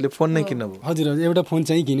चाहिँ तपाईँले फोन नै किन्नुभयो? हजुर हजुर, एउटा फोन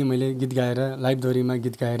चाहिँ किनेँ मैले, गीत गाएर लाइभ दोहोरीमा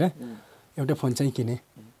गीत गाएर एउटा फोन चाहिँ किनेँ।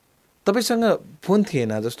 तपाईँसँग फोन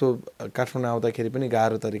थिएन, जस्तो काठमाडौँ आउँदाखेरि पनि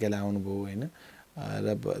गाह्रो तरिकाले आउनुभयो होइन,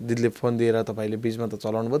 र दिदीले फोन दिएर तपाईँले बिचमा त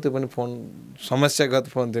चलाउनु भयो, त्यो पनि फोन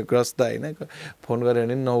समस्यागत फोन थियो, ग्रस्त होइन, फोन गऱ्यो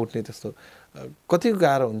भने नउठ्ने, त्यस्तो कति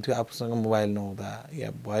गाह्रो हुन्थ्यो आफूसँग मोबाइल नहुँदा,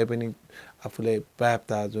 या भए पनि आफूले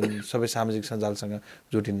पर्याप्त जुन सबै सामाजिक सञ्जालसँग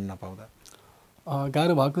जोडिन नपाउँदा?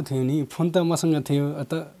 गाह्रो भएको थियो नि, फोन त मसँग थियो,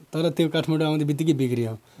 तर त्यो काठमाडौँ आउँदै बित्तिकै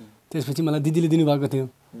बिग्रियो। त्यसपछि मलाई दिदीले दिनुभएको थियो,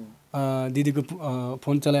 दिदीको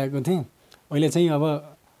फोन चलाएको थिएँ। अहिले चाहिँ अब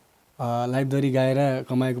लाइभ दोहोरी गाएर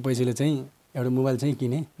कमाएको पैसाले चाहिँ एउटा मोबाइल चाहिँ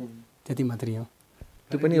किनेँ, त्यति मात्रै हो।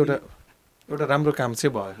 त्यो पनि एउटा राम्रो काम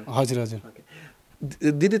चाहिँ भयो। हजुर हजुर।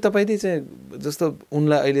 दिदी, तपाईँले चाहिँ जस्तो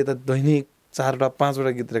उनलाई अहिले त दैनिक 4 वा 5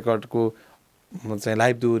 वटा गीत रेकर्डको चाहिँ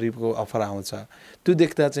लाइभ दोहोरीको अफर आउँछ, त्यो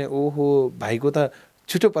देख्दा चाहिँ ओहो भाइको त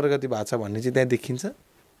छिटो प्रगति भएको छ भन्ने चाहिँ त्यहाँ देखिन्छ?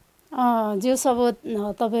 जो सब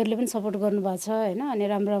तपाईँहरूले पनि सपोर्ट गर्नुभएको छ होइन। अनि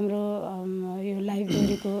राम्रो राम्रो यो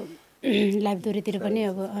लाइभ दोहोरीतिर पनि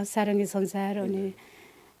अब सारङ्गी संसार अनि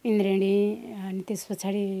इन्द्रेणी अनि त्यस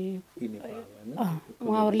पछाडि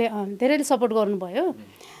उहाँहरूले धेरैले सपोर्ट गर्नुभयो।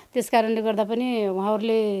 त्यस कारणले गर्दा पनि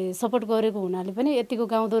उहाँहरूले सपोर्ट गरेको हुनाले पनि यतिको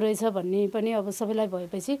गाउँदो रहेछ भन्ने पनि अब सबैलाई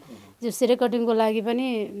भएपछि जस्तो रेकर्डिङको लागि पनि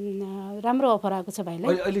राम्रो अफर आएको छ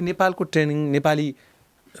भाइलाई। अहिले नेपालको ट्रेनिङ, नेपाली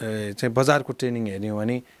चाहिँ बजारको ट्रेनिङ हेर्ने हो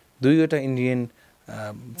भने 2 वटा इन्डियन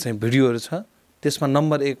चाहिँ भिडियोहरू छ, त्यसमा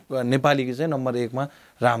नम्बर 1 नेपालीको चाहिँ नम्बर 1 मा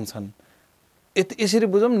राम छन्।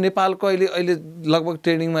 यसरी बुझौँ नेपालको अहिले लगभग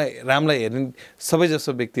ट्रेनिङमा रामलाई हेर्ने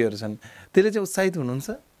सबैजसो व्यक्तिहरू छन्, त्यसले चाहिँ उत्साहित हुनुहुन्छ?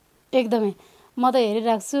 एकदमै, म त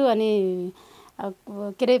हेरिरहेको छु। अनि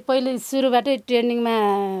के अरे पहिला सुरुमा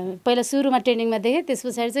ट्रेनिङमा देखेँ, त्यस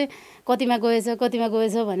पछाडि चाहिँ कतिमा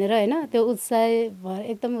गएछ भनेर होइन, त्यो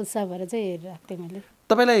एकदम उत्साह भएर चाहिँ हेरिरहेको थिएँ मैले।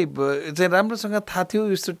 तपाईँलाई चाहिँ राम्रोसँग थाहा थियो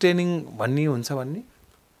यस्तो ट्रेनिङ भन्ने हुन्छ भन्ने?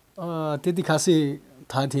 त्यति खासै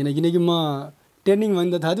थाहा थिएन किनकि म ट्रेनिङ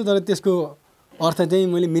भन्दा थाहा थियो तर त्यसको अर्थ चाहिँ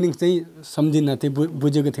मैले मिनिङ चाहिँ सम्झिनँ थिएँ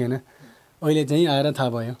बुझेको थिएन अहिले चाहिँ आएर थाहा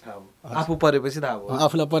भयो आफू परेपछि थाहा भयो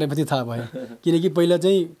आफूलाई परेपछि थाहा भयो किनकि पहिला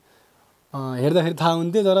चाहिँ हेर्दाखेरि थाहा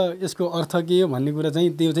हुन्थ्यो तर यसको अर्थ के हो भन्ने कुरा चाहिँ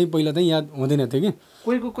त्यो चाहिँ पहिला चाहिँ याद हुँदैन थियो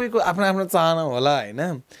कि कोहीको आफ्नो आफ्नो चाहना होला होइन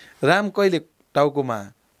राम कहिले टाउकोमा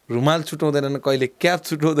रुमाल छुटाउँदैनन् कहिले क्याप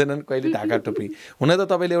छुटाउँदैनन् कहिले ढाका टोपी हुन त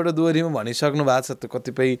तपाईँले एउटा दोहोरीमा भनिसक्नु भएको छ त्यो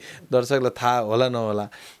कतिपय दर्शकलाई थाहा होला नहोला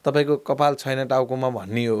तपाईँको कपाल छैन टाउकोमा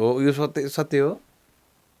भन्ने हो यो सत्य हो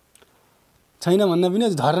छैन भन्दा पनि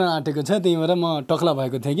झर्न आँटेको छ त्यही भएर म टक्ला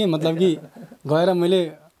भएको थिएँ कि मतलब कि गएर मैले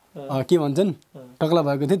के भन्छन् टक्ला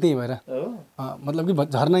भएको थिएँ त्यही भएर मतलब कि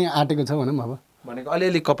झर्न आँटेको छ भनौँ अब भनेको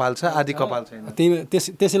अलिअलि कपाल छ आदि कपाल छैन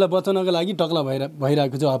त्यही त्यसैलाई बचाउनको लागि टक्ला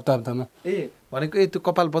भइरहेको छ हप्तामा भनेको त्यो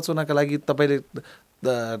कपाल बचाउनका लागि तपाईँले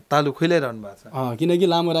तालु खुइलाइरहनु भएको छ किनकि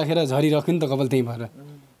लामो राखेर झरिराख्यो नि त कपाल त्यही भएर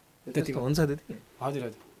त्यति हुन्छ त्यति हजुर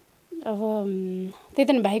हजुर अब त्यही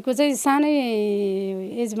त भाइको चाहिँ सानै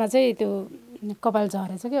एजमा चाहिँ त्यो कपाल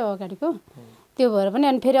झरेछ क्या अगाडिको त्यो भएर पनि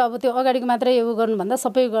अनि फेरि अब त्यो अगाडिको मात्रै यो गर्नुभन्दा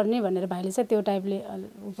सबै गर्ने भनेर भाइले चाहिँ त्यो टाइपले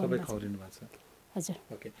सबै खौरिनु भएको छ हजुर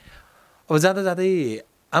ओके अब जाँदा जाँदै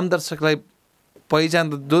आम दर्शकलाई पहिचान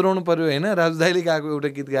त दोहोऱ्याउनु पर्यो होइन राजु दाइले गाएको एउटा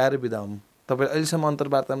गीत गाएर बिदा हौँ तपाईँ अहिलेसम्म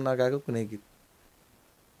अन्तर्वार्तामा नगाएको कुनै गीत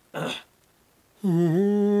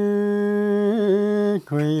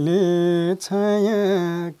कोइले छाया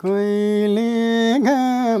कोइले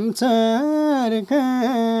घाम चर्कने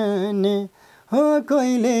हो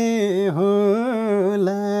कोइले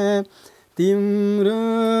होला तिम्रो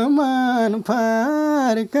मन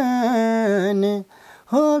फर्कने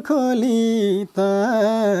हो खोली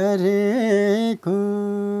तारेको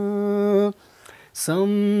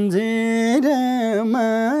सम्झेर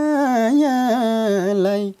मायालाई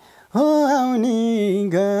हो आउने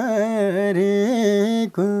गरेको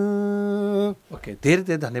ओके धेरै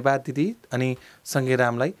धेरै धन्यवाद दिदी अनि सँगै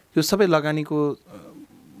रामलाई यो सबै लगानीको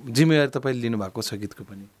जिम्मेवारी तपाईँले लिनुभएको छ गीतको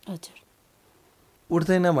पनि हजुर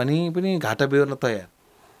उठ्दैन भने पनि घाटा बेहोर्न तयार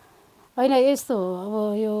होइन यस्तो हो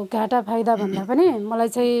अब यो घाटा फाइदा भन्दा पनि मलाई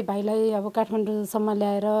चाहिँ भाइलाई अब काठमाडौँसम्म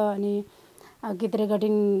ल्याएर अनि गीत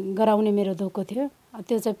रेकर्डिङ गराउने मेरो धोको थियो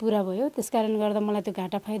त्यो चाहिँ पुरा भयो त्यस कारण गर्दा मलाई त्यो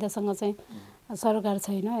घाटा फाइदासँग चाहिँ सरोकार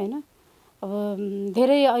छैन होइन अब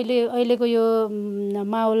धेरै अहिलेको यो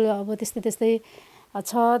माहौल अब त्यस्तै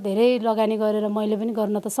छ धेरै लगानी गरेर मैले पनि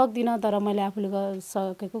गर्न त सक्दिनँ तर मैले आफूले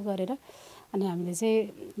सकेको गरेर अनि हामीले चाहिँ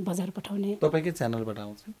बजार पठाउने तपाईँकै च्यानलबाट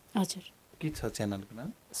आउँछ हजुर के छ च्यानलको नाम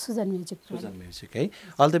सुजन म्युजिक है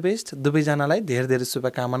अल द बेस्ट दुवैजनालाई धेरै धेरै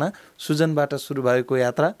शुभकामना सुजनबाट सुरु भएको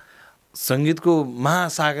यात्रा सङ्गीतको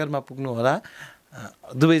महासागरमा पुग्नु होला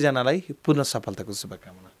दुवैजनालाई पूर्ण सफलताको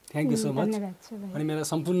शुभकामना थ्याङ्क यू सो मच अनि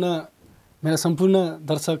मेरा सम्पूर्ण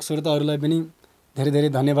दर्शक श्रोताहरूलाई पनि धेरै धेरै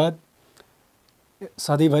धन्यवाद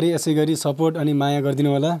सधैँभरि यसै गरी सपोर्ट अनि माया गरिदिनु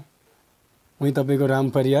होला उही तपाईँको राम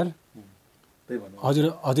परियार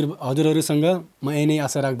हजुरहरूसँग म यही नै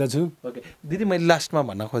आशा राख्दछु ओके दिदी मैले लास्टमा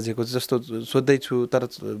भन्न खोजेको जस्तो सोध्दैछु तर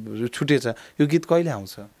छुटेछ यो गीत कहिले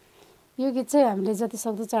आउँछ यो गीत चाहिँ हामीले जति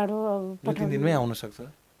सक्दो चाँडो दिनमै आउन सक्छ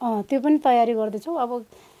त्यो पनि तयारी गर्दैछौँ अब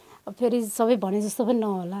फेरि सबै भने जस्तो पनि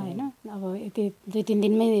नहोला होइन अब यति 2-3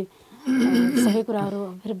 दिनमै सबै कुराहरू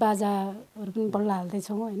फेरि बाजाहरू पनि बल्ल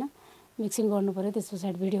हाल्दैछौँ होइन मिक्सिङ गर्नु पर्यो त्यस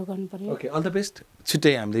पछाडि भिडियो गर्नु पर्यो ओके अल द बेस्ट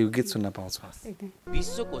छिट्टै हामीले यो गीत सुन्न पाउँछौँ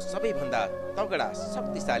विश्वको सबैभन्दा तगडा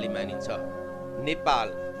शक्तिशाली मानिन्छ नेपाल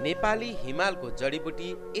नेपाली हिमालको जडीबुटी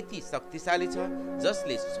यति शक्तिशाली छ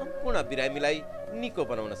जसले सम्पूर्ण बिरामीलाई निको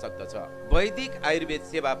बनाउन सक्दछ वैदिक आयुर्वेद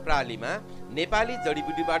सेवा प्रणालीमा नेपाली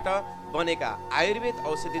जडीबुटीबाट बनेका आयुर्वेद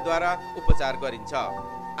औषधिद्वारा उपचार गरिन्छ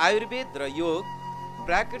आयुर्वेद र योग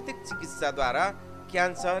प्राकृतिक चिकित्साद्वारा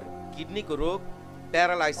क्यान्सर किडनीको रोग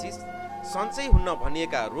प्यारालाइसिस सन्चै हुन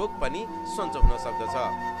भनिएका रोग पनि सन्चो हुन सक्दछ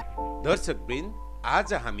दर्शकवृन्द आज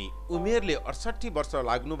हामी उमेरले 68 वर्ष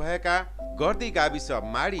लाग्नुभएका गर्दी गाविस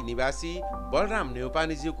माडी निवासी बलराम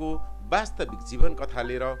नेउपानेज्यूको वास्तविक जीवन कथा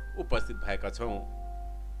लिएर उपस्थित भएका छौँ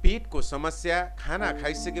पेटको समस्या खाना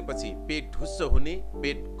खाइसकेपछि पेट ढुस्स हुने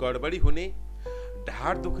पेट गडबडी हुने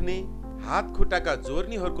ढाड दुख्ने हात खुट्टाका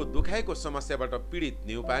जोर्नीहरूको दुखाइको समस्याबाट पीडित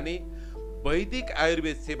नेउपाने वैदिक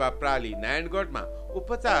आयुर्वेद सेवा प्रणाली नारायणगढमा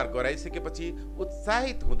उपचार गराइसकेपछि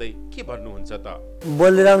उत्साहित हुँदै के भन्नुहुन्छ त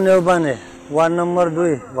बलिराम नेउपाने वार्ड नम्बर 2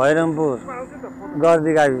 भैरमपुर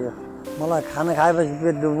गर्दी गाविस मलाई खाना खाएपछि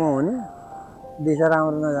पेट दुख्नु हुने दिशा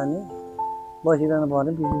राम्रो नजाने बसिरहनु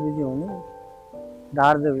पर्ने पिछी हुने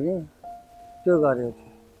ढाड दुख्ने त्यो गरेको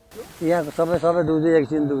थियो यहाँ सबै दुख्दै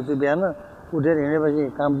एकछिन दुख्छु बिहान उठेर हिँडेपछि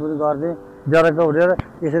काम पनि गर्थेँ जराको उठेर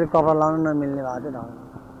यसरी कपाल लाउन नमिल्ने भएको थियो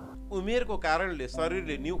उमेरको कारणले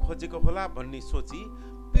शरीरले न्यू खोजेको होला भन्ने सोची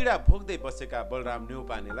पीडा भोग्दै बसेका बलराम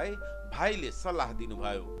न्यौपानेलाई भाइले सल्लाह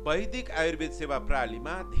दिनुभयो। वैदिक आयुर्वेद सेवा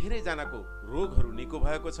प्रणालीमा धेरैजनाको रोगहरू निको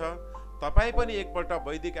भएको छ। तपाईँ पनि एकपल्ट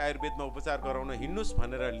वैदिक आयुर्वेदमा उपचार गराउन हिँड्नुस्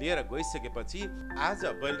भनेर लिएर गइसकेपछि आज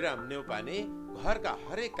बलराम न्यौपाने घरका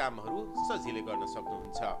हरेक कामहरू सजिलै गर्न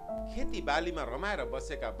सक्नुहुन्छ। खेती बालीमा रमाएर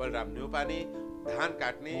बसेका बलराम न्यौपाने धान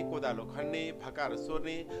काट्ने, कोदालो खन्ने, भकार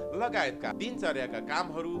सोर्ने लगायतका दिनचर्याका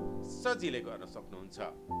कामहरू सजिलै गर्न सक्नुहुन्छ।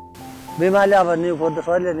 बिमारले अब न्यु खोज्दा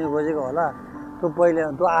शरीरले न्यु खोजेको होला।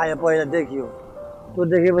 त्यो आयो पहिला देखियो। त्यो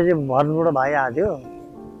देखेपछि भरमुडो भाइ आएको थियो।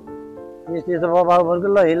 यस्तो बाबा भन्छु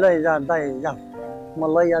ल जा म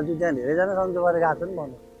लैहाल्छु। त्यहाँ धेरैजना सन्चो गरेर गएको छ नि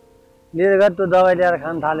भन्नु लिएर गएर त्यो दबाई ल्याएर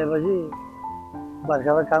खान थालेपछि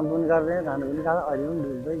बर्खामा काम पनि गर्दैन, धान पनि खाँदा अहिले पनि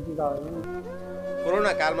ढुल्दै कि दबाई पनि।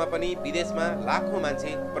 कोरोना कालमा पनि विदेशमा लाखौं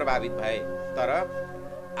मान्छे प्रभावित भए, तर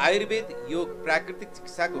आयुर्वेद योग प्राकृतिक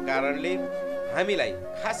चिकित्साको कारणले हामीलाई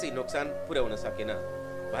खासै नोक्सान पुर्याउन सकेन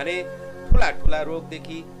भने ठुला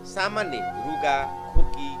रोगदेखि सामान्य रुगा,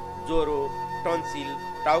 खोकी, ज्वरो, टन्सिल,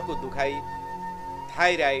 टाउको दुखाइ,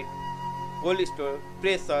 थाइराइड, कोलेस्ट्रोल,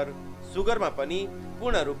 प्रेसर, सुगरमा पनि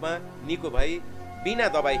पूर्ण रूपमा निको भई बिना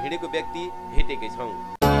दबाई हिँडेको व्यक्ति भेटेकै छौँ।